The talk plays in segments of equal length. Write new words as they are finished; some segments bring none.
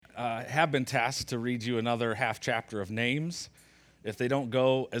have been tasked to read you another half chapter of names. If they don't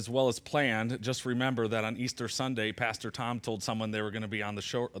go as well as planned, just remember that on Easter Sunday, Pastor Tom told someone they were going to be on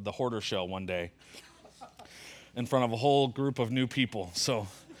the Hoarder Show one day in front of a whole group of new people. So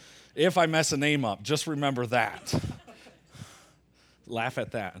if I mess a name up, just remember that. Laugh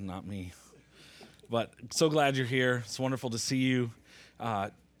at that and not me. But so glad you're here. It's wonderful to see you.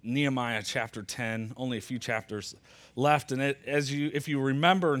 Nehemiah chapter 10, only a few chapters left. And if you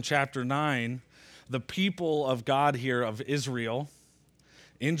remember in chapter 9, the people of God here of Israel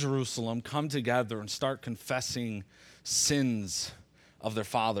in Jerusalem come together and start confessing sins of their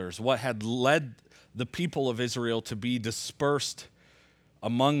fathers, what had led the people of Israel to be dispersed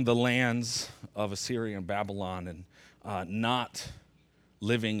among the lands of Assyria and Babylon and not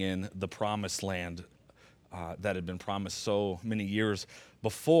living in the promised land that had been promised so many years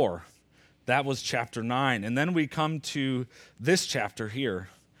before. That was chapter 9. And then we come to this chapter here.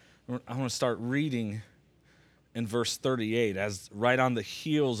 I want to start reading in verse 38 as right on the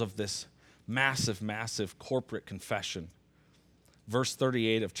heels of this massive, massive corporate confession. Verse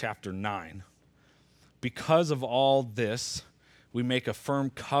 38 of chapter 9. Because of all this, we make a firm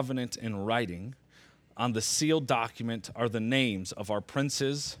covenant in writing. On the sealed document are the names of our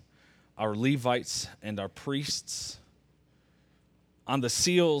princes, our Levites, and our priests. On the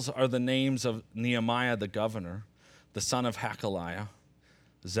seals are the names of Nehemiah the governor, the son of Hakaliah,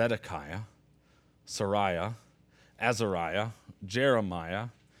 Zedekiah, Sariah, Azariah, Jeremiah,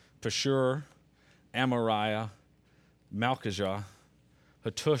 Pashur, Amariah, Malchijah,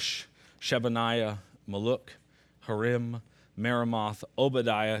 Hattush, Shebaniah, Maluk, Harim, Meremoth,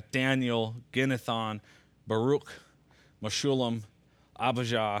 Obadiah, Daniel, Ginnethon, Baruch, Meshullam,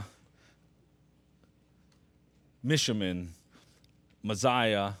 Abijah, Mishamin,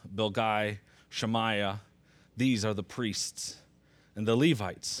 Messiah, Bilgai, Shemaiah. These are the priests. And the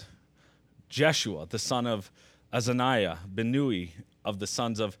Levites, Jeshua, the son of Azaniah, Benui, of the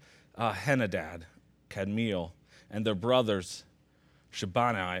sons of Henadad, Kadmiel, and their brothers,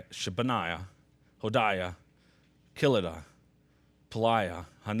 Shebaniah, Hodiah, Kilida, Peliah,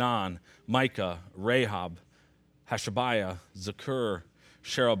 Hanan, Micah, Rahab, Hashabiah, Zakur,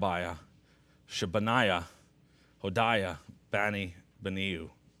 Sherebiah, Shebaniah, Hodiah, Bani, Beniu.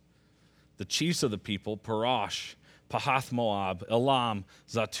 The chiefs of the people, Parash, Pahath-Moab, Elam,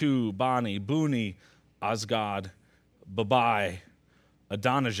 Zatu, Bani, Buni, Azgad, Babai,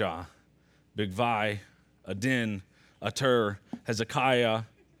 Adonijah, Bigvai, Adin, Atur, Hezekiah,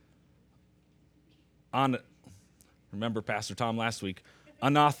 remember Pastor Tom last week,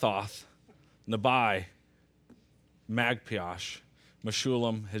 Anathoth, Nabai, Magpiash,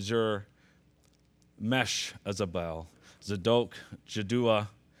 Meshullam, Hazur, Mesh, Azabel, Zadok, Jedua,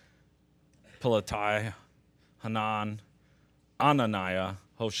 Pelatai, Hanan, Ananiah,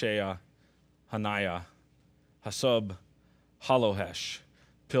 Hoshea, Hananiah, Hasub, Halohesh,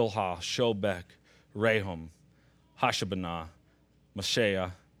 Pilha, Shobek, Rehum, Hashabanah,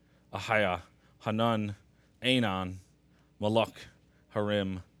 Mashea, Ahiah, Hanun, Anan, Maluk,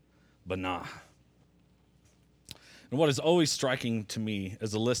 Harim, Banah. And what is always striking to me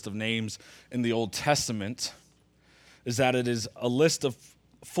as a list of names in the Old Testament is that it is a list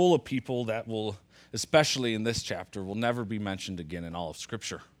full of people that will, especially in this chapter, will never be mentioned again in all of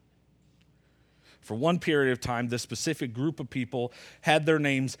Scripture. For one period of time, this specific group of people had their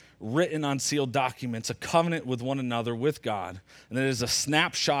names written on sealed documents, a covenant with one another, with God. And it is a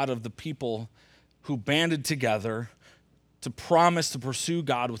snapshot of the people who banded together to promise to pursue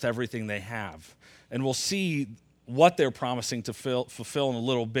God with everything they have. And we'll see what they're promising to fulfill in a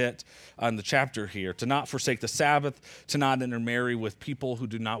little bit in the chapter here. To not forsake the Sabbath, to not intermarry with people who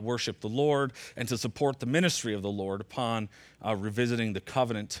do not worship the Lord, and to support the ministry of the Lord upon revisiting the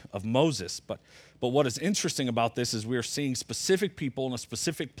covenant of Moses. But what is interesting about this is we are seeing specific people in a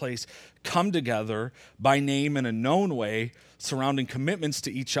specific place come together by name in a known way surrounding commitments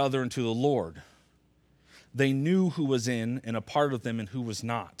to each other and to the Lord. They knew who was in and a part of them and who was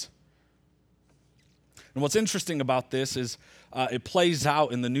not. And what's interesting about this is it plays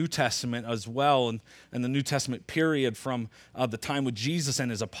out in the New Testament as well, and the New Testament period from the time with Jesus and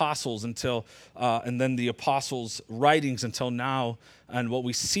his apostles until, and then the apostles' writings until now. And what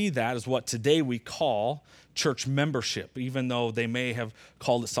we see that is what today we call church membership, even though they may have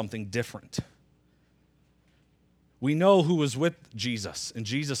called it something different. We know who was with Jesus, and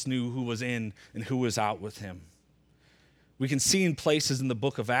Jesus knew who was in and who was out with him. We can see in places in the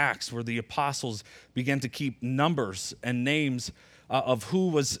book of Acts where the apostles began to keep numbers and names of who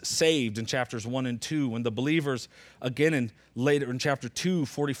was saved in chapters 1 and 2. When the believers, again later in chapter 2,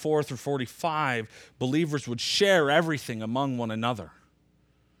 44 through 45, believers would share everything among one another.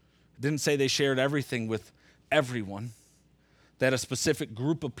 Didn't say they shared everything with everyone. They had a specific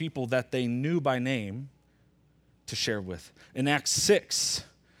group of people that they knew by name to share with. In Acts 6,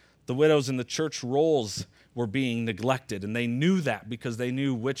 the widows in the church roles were being neglected, and they knew that because they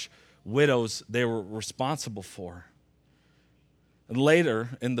knew which widows they were responsible for. And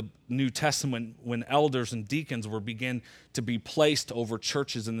later in the New Testament, when elders and deacons were began to be placed over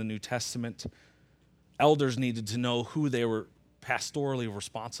churches in the New Testament, elders needed to know who they were pastorally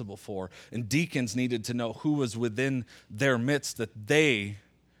responsible for, and deacons needed to know who was within their midst that they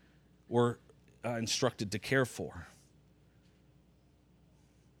were instructed to care for.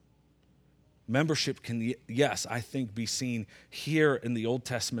 Membership can, yes, I think, be seen here in the Old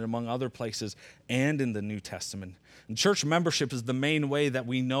Testament, among other places, and in the New Testament. And church membership is the main way that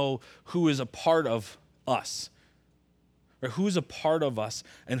we know who is a part of us, or who's a part of us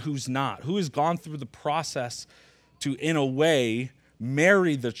and who's not, who has gone through the process to, in a way,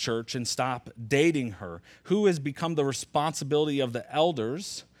 marry the church and stop dating her, who has become the responsibility of the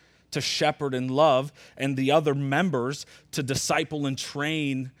elders to shepherd and love, and the other members to disciple and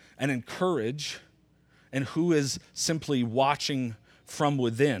train and encourage, and who is simply watching from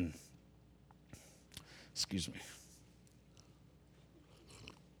within. Excuse me.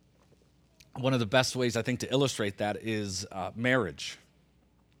 One of the best ways, I think, to illustrate that is marriage.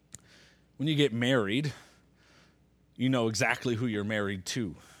 When you get married, you know exactly who you're married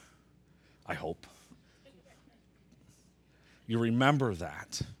to, I hope. You remember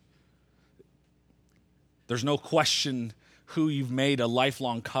that. There's no question who you've made a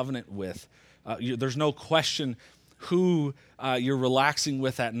lifelong covenant with. There's no question who you're relaxing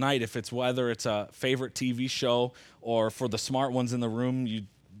with at night, whether it's a favorite TV show, or for the smart ones in the room,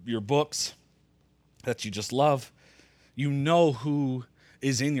 your books that you just love. You know who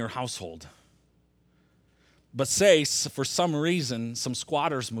is in your household. But say, for some reason, some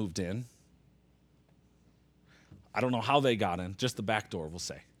squatters moved in. I don't know how they got in, just the back door, we'll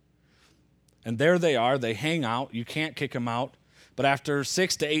say. And there they are, they hang out, you can't kick them out. But after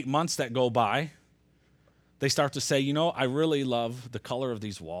 6 to 8 months that go by, they start to say, I really love the color of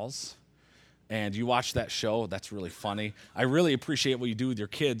these walls. And you watch that show, that's really funny. I really appreciate what you do with your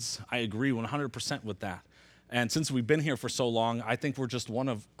kids. I agree 100% with that. And since we've been here for so long, I think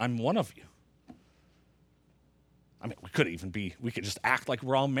I'm one of you. I mean, we could just act like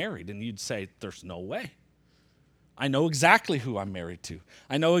we're all married, and you'd say, there's no way. I know exactly who I'm married to.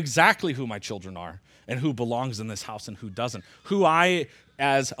 I know exactly who my children are and who belongs in this house and who doesn't. Who I,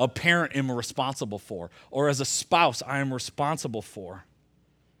 as a parent, am responsible for, or as a spouse, I am responsible for.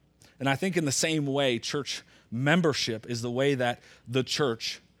 And I think in the same way, church membership is the way that the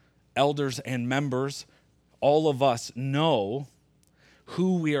church, elders and members, all of us know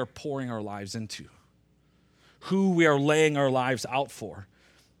who we are pouring our lives into, who we are laying our lives out for.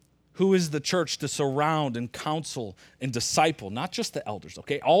 Who is the church to surround and counsel and disciple? Not just the elders,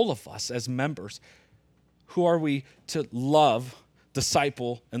 okay? All of us as members. Who are we to love,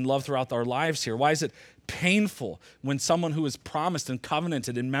 disciple, and love throughout our lives here? Why is it painful when someone who is promised and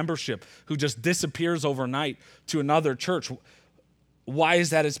covenanted in membership, who just disappears overnight to another church? Why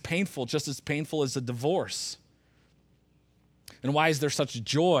is that just as painful as a divorce? And why is there such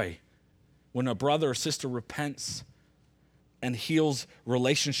joy when a brother or sister repents and heals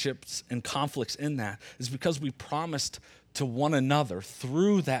relationships and conflicts in that? Is because we promised to one another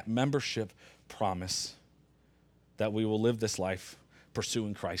through that membership promise that we will live this life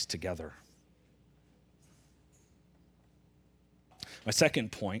pursuing Christ together. My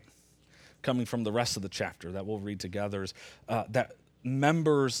second point, coming from the rest of the chapter that we'll read together, is that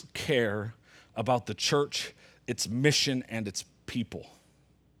members care about the church, its mission, and its people.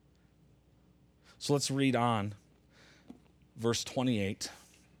 So let's read on. Verse 28,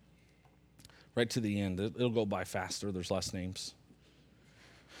 right to the end. It'll go by faster. There's less names.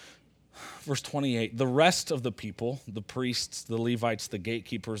 Verse 28, the rest of the people, the priests, the Levites, the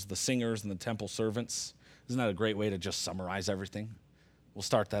gatekeepers, the singers, and the temple servants. Isn't that a great way to just summarize everything? We'll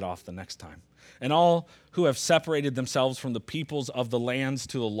start that off the next time. And all who have separated themselves from the peoples of the lands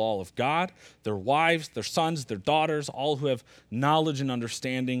to the law of God, their wives, their sons, their daughters, all who have knowledge and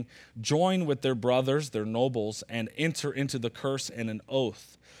understanding, join with their brothers, their nobles, and enter into the curse and an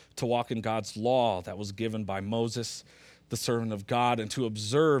oath to walk in God's law that was given by Moses, the servant of God, and to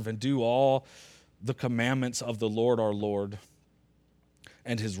observe and do all the commandments of the Lord our Lord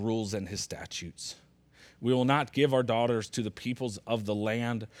and his rules and his statutes. We will not give our daughters to the peoples of the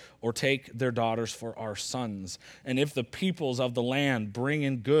land or take their daughters for our sons. And if the peoples of the land bring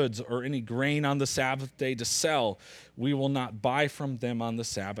in goods or any grain on the Sabbath day to sell, we will not buy from them on the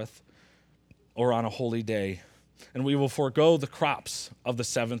Sabbath or on a holy day. And we will forego the crops of the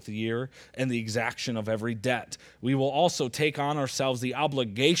 7th year and the exaction of every debt. We will also take on ourselves the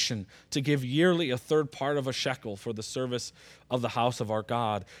obligation to give yearly a third part of a shekel for the service of the house of our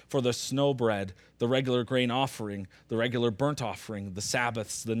God, for the snow bread, the regular grain offering, the regular burnt offering, the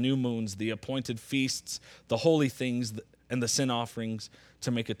Sabbaths, the new moons, the appointed feasts, the holy things, and the sin offerings,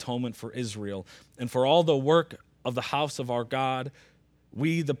 to make atonement for Israel. And for all the work of the house of our God,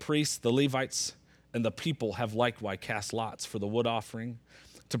 we, the priests, the Levites, and the people have likewise cast lots for the wood offering,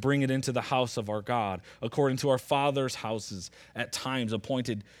 to bring it into the house of our God, according to our fathers' houses, at times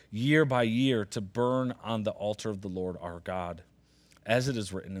appointed year by year, to burn on the altar of the Lord our God, as it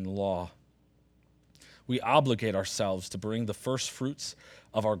is written in the law. We obligate ourselves to bring the first fruits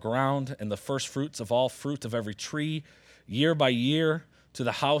of our ground and the first fruits of all fruit of every tree, year by year, to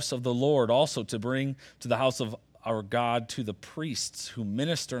the house of the Lord, also to bring to the house of our God to the priests who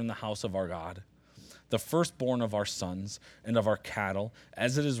minister in the house of our God, the firstborn of our sons and of our cattle,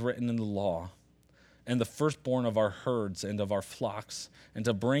 as it is written in the law, and the firstborn of our herds and of our flocks, and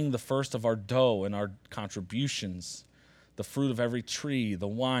to bring the first of our dough and our contributions, the fruit of every tree, the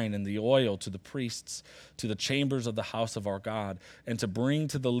wine and the oil, to the priests, to the chambers of the house of our God, and to bring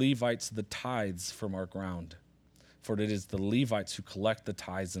to the Levites the tithes from our ground. For it is the Levites who collect the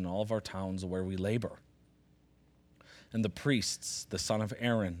tithes in all of our towns where we labor. And the priests, the son of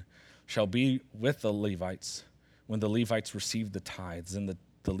Aaron, shall be with the Levites when the Levites receive the tithes, and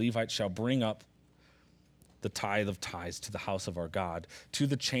the Levites shall bring up the tithe of tithes to the house of our God, to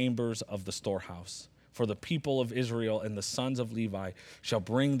the chambers of the storehouse. For the people of Israel and the sons of Levi shall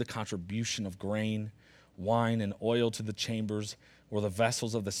bring the contribution of grain, wine, and oil to the chambers where the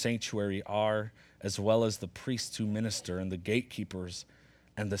vessels of the sanctuary are, as well as the priests who minister, and the gatekeepers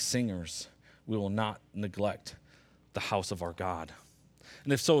and the singers. We will not neglect the house of our God.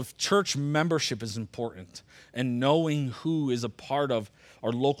 And if church membership is important, and knowing who is a part of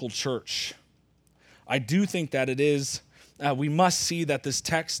our local church, I do think that it is, we must see that this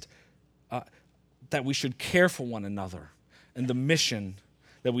text, that we should care for one another and the mission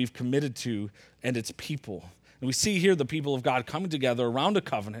that we've committed to and its people. And we see here the people of God coming together around a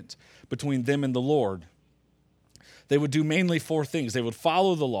covenant between them and the Lord. They would do mainly 4 things. They would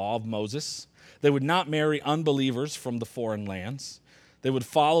follow the law of Moses. They would not marry unbelievers from the foreign lands. They would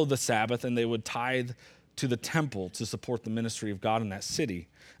follow the Sabbath, and they would tithe to the temple to support the ministry of God in that city.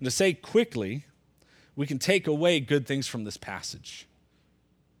 And to say quickly, we can take away good things from this passage,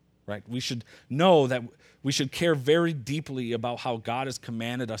 right? We should know that we should care very deeply about how God has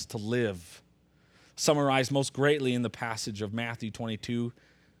commanded us to live, summarized most greatly in the passage of Matthew 22,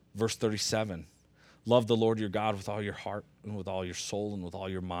 verse 37. Love the Lord your God with all your heart and with all your soul and with all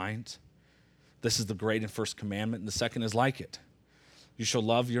your mind. This is the great and first commandment, and the second is like it. You shall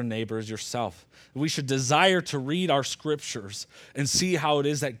love your neighbor as yourself. We should desire to read our scriptures and see how it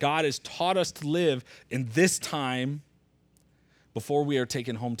is that God has taught us to live in this time before we are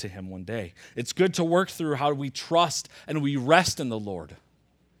taken home to him one day. It's good to work through how we trust and we rest in the Lord.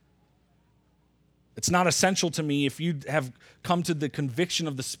 It's not essential to me if you have come to the conviction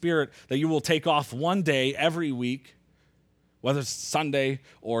of the Spirit that you will take off one day every week, whether it's Sunday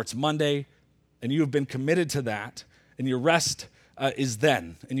or it's Monday, and you have been committed to that, and your rest is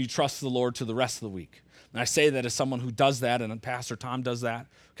then, and you trust the Lord to the rest of the week. And I say that as someone who does that, and Pastor Tom does that,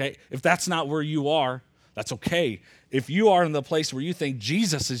 okay? If that's not where you are, that's okay. If you are in the place where you think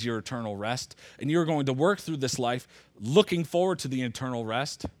Jesus is your eternal rest, and you're going to work through this life looking forward to the eternal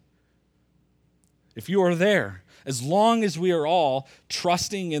rest, if you are there, as long as we are all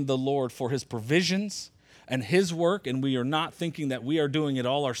trusting in the Lord for his provisions and his work, and we are not thinking that we are doing it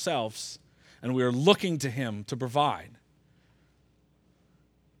all ourselves, and we are looking to him to provide.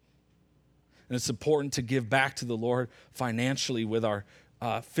 And it's important to give back to the Lord financially with our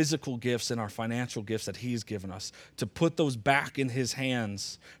physical gifts and our financial gifts that he's given us, to put those back in his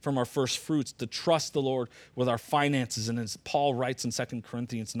hands from our first fruits, to trust the Lord with our finances. And as Paul writes in 2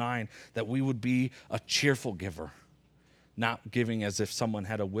 Corinthians 9, that we would be a cheerful giver, not giving as if someone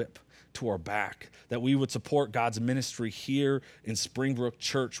had a whip to our back, that we would support God's ministry here in Springbrook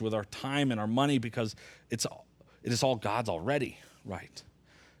Church with our time and our money, because it is all God's already, right?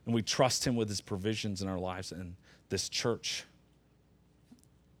 And we trust him with his provisions in our lives and this church.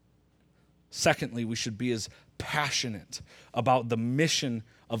 Secondly, we should be as passionate about the mission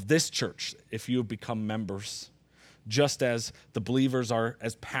of this church if you have become members, just as the believers are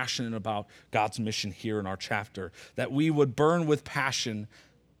as passionate about God's mission here in our chapter, that we would burn with passion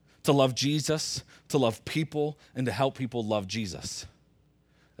to love Jesus, to love people, and to help people love Jesus.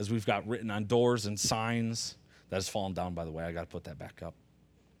 As we've got written on doors and signs. That has fallen down, by the way. I got to put that back up.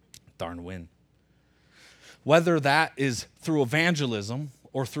 Darn wind. Whether that is through evangelism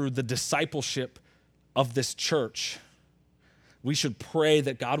or through the discipleship of this church, we should pray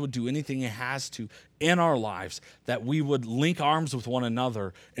that God would do anything he has to in our lives, that we would link arms with one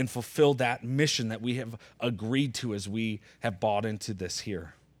another and fulfill that mission that we have agreed to as we have bought into this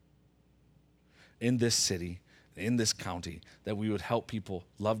here in this city, in this county, that we would help people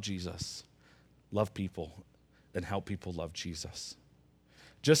love Jesus, love people, and help people love Jesus.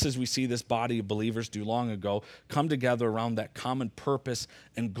 Just as we see this body of believers do long ago, come together around that common purpose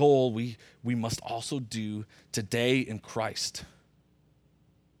and goal, we must also do today in Christ.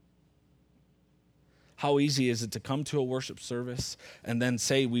 How easy is it to come to a worship service and then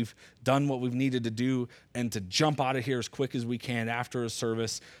say we've done what we've needed to do and to jump out of here as quick as we can after a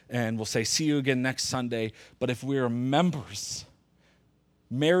service, and we'll say, see you again next Sunday. But if we are members,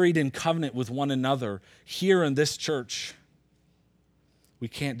 married in covenant with one another here in this church, we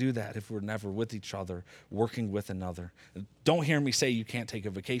can't do that if we're never with each other, working with another. Don't hear me say you can't take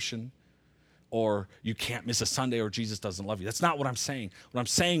a vacation or you can't miss a Sunday or Jesus doesn't love you. That's not what I'm saying. What I'm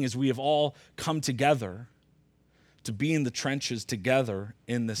saying is we have all come together to be in the trenches together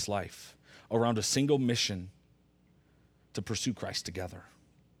in this life around a single mission to pursue Christ together.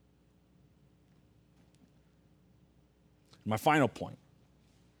 My final point,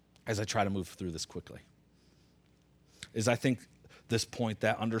 as I try to move through this quickly, is I think this point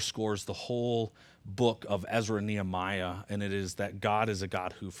that underscores the whole book of Ezra and Nehemiah, and it is that God is a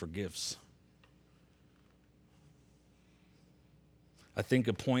God who forgives. I think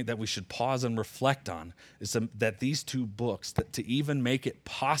a point that we should pause and reflect on is that these two books, that to even make it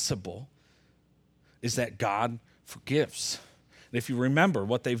possible, is that God forgives. And if you remember,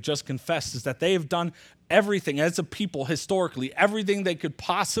 what they've just confessed is that they have done everything as a people historically, everything they could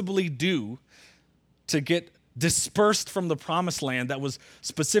possibly do to get dispersed from the promised land that was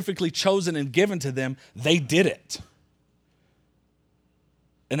specifically chosen and given to them. They did it.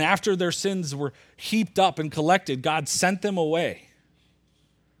 And after their sins were heaped up and collected, God sent them away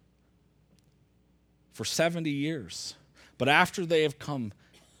for 70 years. But after they have come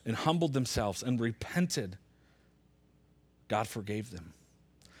and humbled themselves and repented, God forgave them.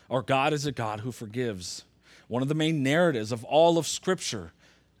 Our God is a God who forgives. One of the main narratives of all of Scripture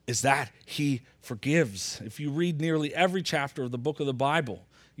is that he forgives. If you read nearly every chapter of the book of the Bible,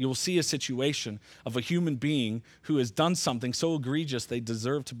 you will see a situation of a human being who has done something so egregious they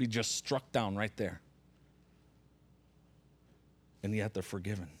deserve to be just struck down right there. And yet they're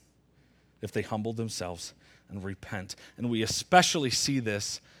forgiven if they humble themselves and repent. And we especially see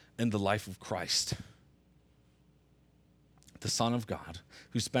this in the life of Christ, the Son of God,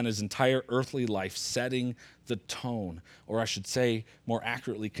 who spent his entire earthly life setting the tone, or I should say more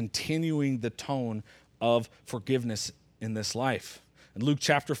accurately, continuing the tone of forgiveness in this life. In Luke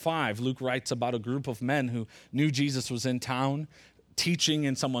chapter 5, Luke writes about a group of men who knew Jesus was in town, teaching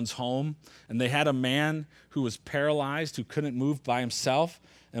in someone's home, and they had a man who was paralyzed, who couldn't move by himself.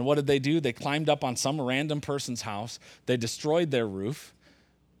 And what did they do? They climbed up on some random person's house, they destroyed their roof,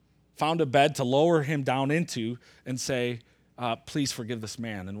 found a bed to lower him down into, and say, please forgive this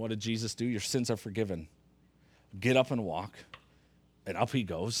man. And what did Jesus do? Your sins are forgiven. Get up and walk. And up he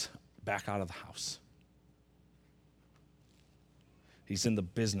goes, back out of the house. He's in the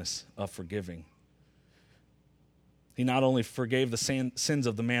business of forgiving. He not only forgave the sins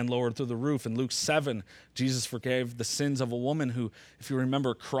of the man lowered through the roof. In Luke 7, Jesus forgave the sins of a woman who, if you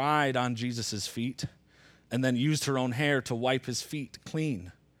remember, cried on Jesus' feet and then used her own hair to wipe his feet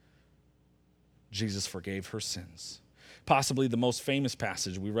clean. Jesus forgave her sins. Possibly the most famous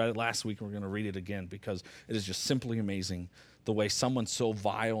passage. We read it last week, and we're going to read it again because it is just simply amazing the way someone so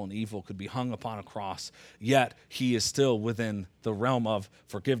vile and evil could be hung upon a cross, yet he is still within the realm of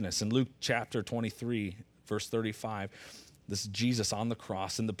forgiveness. In Luke chapter 23, verse 35, this is Jesus on the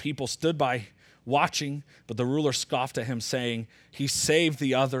cross, and the people stood by watching, but the ruler scoffed at him, saying, he saved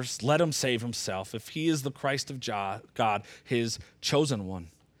the others, let him save himself, if he is the Christ of God, his chosen one.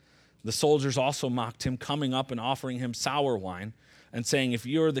 The soldiers also mocked him, coming up and offering him sour wine and saying, if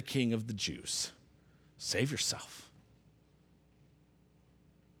you're the king of the Jews, save yourself.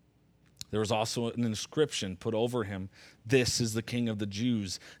 There was also an inscription put over him, this is the king of the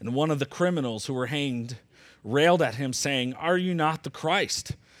Jews. And one of the criminals who were hanged railed at him, saying, are you not the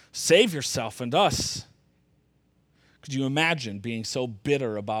Christ? Save yourself and us. Could you imagine being so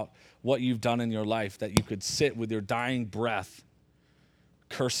bitter about what you've done in your life that you could sit with your dying breath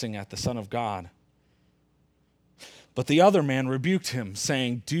cursing at the Son of God? But the other man rebuked him,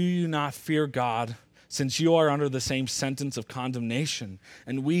 saying, do you not fear God, since you are under the same sentence of condemnation?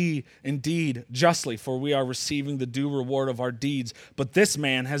 And we indeed justly, for we are receiving the due reward of our deeds, but this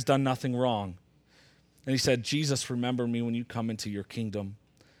man has done nothing wrong. And he said, Jesus, remember me when you come into your kingdom.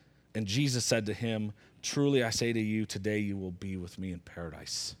 And Jesus said to him, truly I say to you, today you will be with me in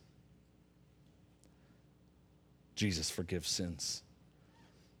paradise. Jesus forgives sins.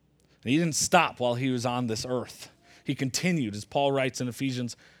 And he didn't stop while he was on this earth. He continued, as Paul writes in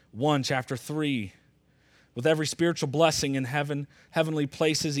Ephesians 1, chapter 3, with every spiritual blessing in heavenly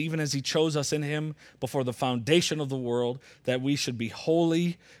places, even as he chose us in him before the foundation of the world, that we should be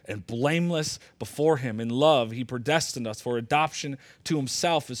holy and blameless before him. In love, he predestined us for adoption to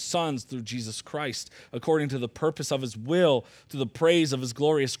himself as sons through Jesus Christ, according to the purpose of his will, to the praise of his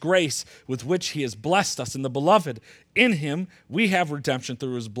glorious grace, with which he has blessed us in the beloved. In him, we have redemption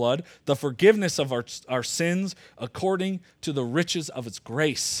through his blood, the forgiveness of our sins, according to the riches of his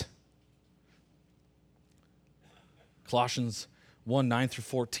grace. Colossians 1, 9 through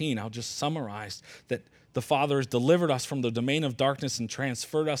 14, I'll just summarize that the Father has delivered us from the domain of darkness and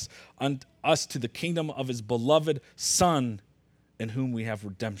transferred us to the kingdom of his beloved Son, in whom we have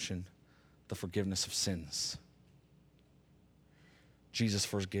redemption, the forgiveness of sins. Jesus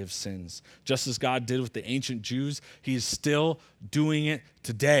forgives sins. Just as God did with the ancient Jews, he is still doing it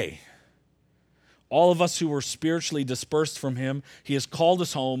today. All of us who were spiritually dispersed from him, he has called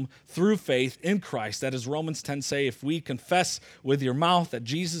us home through faith in Christ. That is Romans 10 say, if we confess with your mouth that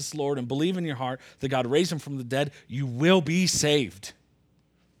Jesus is Lord and believe in your heart that God raised him from the dead, you will be saved.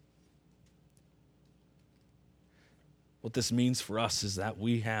 What this means for us is that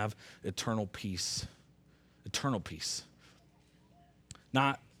we have eternal peace. Eternal peace.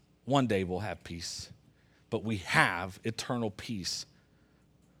 Not one day we'll have peace, but we have eternal peace.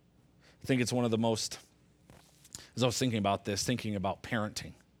 I think it's one of the most, as I was thinking about this, thinking about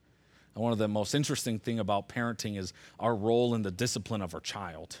parenting. And one of the most interesting thing about parenting is our role in the discipline of our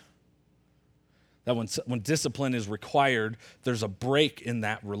child. That when discipline is required, there's a break in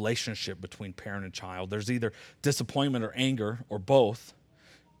that relationship between parent and child. There's either disappointment or anger or both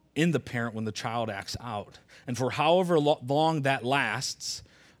in the parent when the child acts out. And for however long that lasts,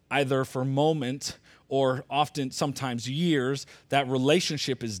 either for a moment or often, sometimes years, that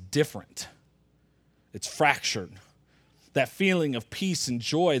relationship is different. It's fractured. That feeling of peace and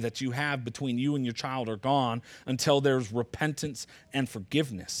joy that you have between you and your child are gone until there's repentance and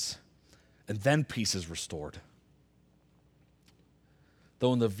forgiveness. And then peace is restored.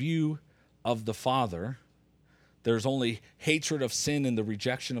 Though in the view of the Father, there's only hatred of sin and the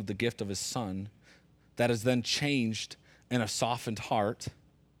rejection of the gift of his Son that is then changed in a softened heart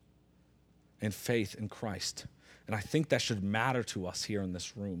and faith in Christ. And I think that should matter to us here in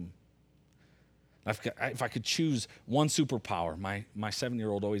this room. If I could choose one superpower, my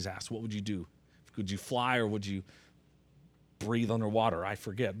 7-year-old always asks, what would you do? Could you fly or would you breathe underwater? I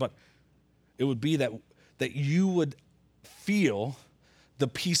forget. But it would be that you would feel the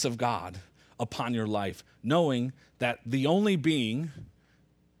peace of God upon your life, knowing that the only being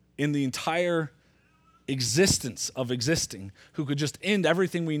in the entire existence of existing who could just end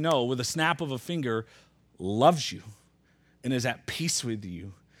everything we know with a snap of a finger loves you and is at peace with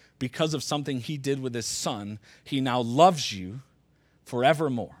you because of something he did with his Son. He now loves you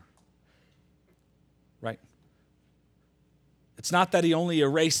forevermore. Right? It's not that he only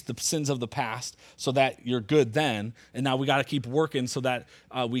erased the sins of the past so that you're good then, and now we got to keep working so that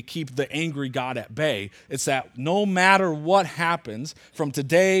we keep the angry God at bay. It's that no matter what happens from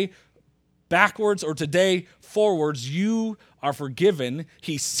today backwards or today forwards, you are forgiven.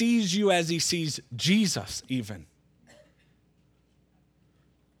 He sees you as he sees Jesus even.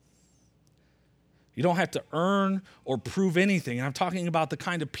 You don't have to earn or prove anything. And I'm talking about the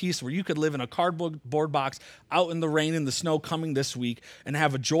kind of peace where you could live in a cardboard box out in the rain and the snow coming this week and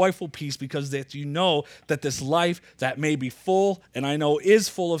have a joyful peace because that you know that this life that may be full, and I know is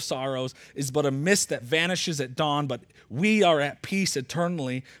full of sorrows, is but a mist that vanishes at dawn, but we are at peace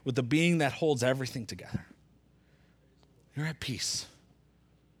eternally with the being that holds everything together. You're at peace.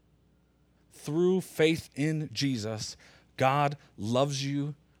 Through faith in Jesus, God loves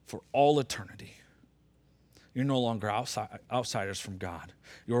you for all eternity. You're no longer outsiders from God.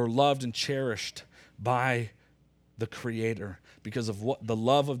 You're loved and cherished by the Creator because of what the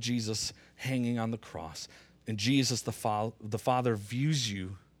love of Jesus hanging on the cross. And Jesus, the Father, views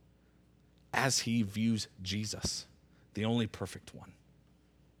you as he views Jesus, the only perfect one.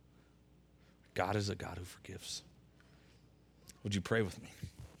 God is a God who forgives. Would you pray with me?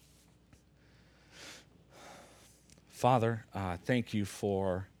 Father, thank you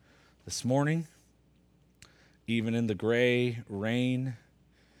for this morning. Even in the gray rain,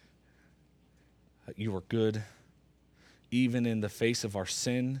 you are good. Even in the face of our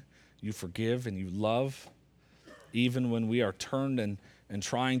sin, you forgive and you love. Even when we are turned and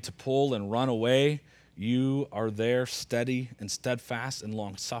trying to pull and run away, You are there steady and steadfast and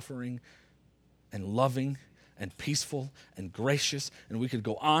long-suffering and loving and peaceful and gracious, and we could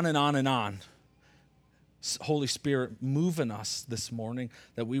go on and on and on. Holy Spirit, move in us this morning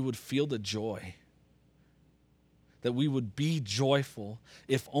that we would feel the joy, that we would be joyful,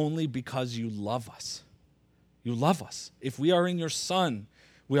 if only because you love us. You love us. If we are in your Son,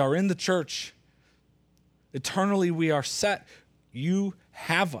 we are in the church. Eternally we are set. You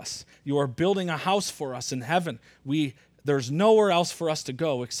have us. You are building a house for us in heaven. There's nowhere else for us to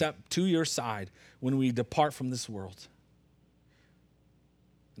go except to your side when we depart from this world.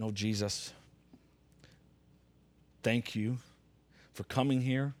 And oh, Jesus, thank you for coming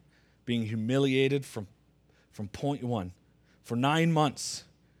here, being humiliated from point one, for 9 months,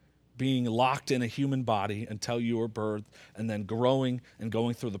 being locked in a human body until you were birthed, and then growing and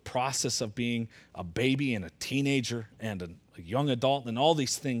going through the process of being a baby and a teenager and a young adult and all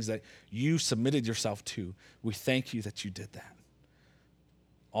these things that you submitted yourself to. We thank you that you did that.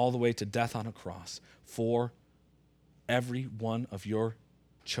 All the way to death on a cross for every one of your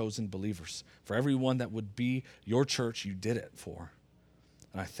chosen believers. For everyone that would be your church, you did it for.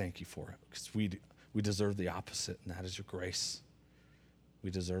 And I thank you for it, because we deserve the opposite, and that is your grace. We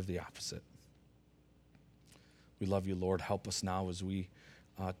deserve the opposite. We love you, Lord. Help us now as we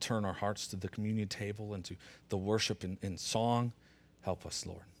turn our hearts to the communion table and to the worship in song. Help us,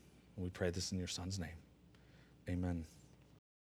 Lord. And we pray this in your Son's name. Amen.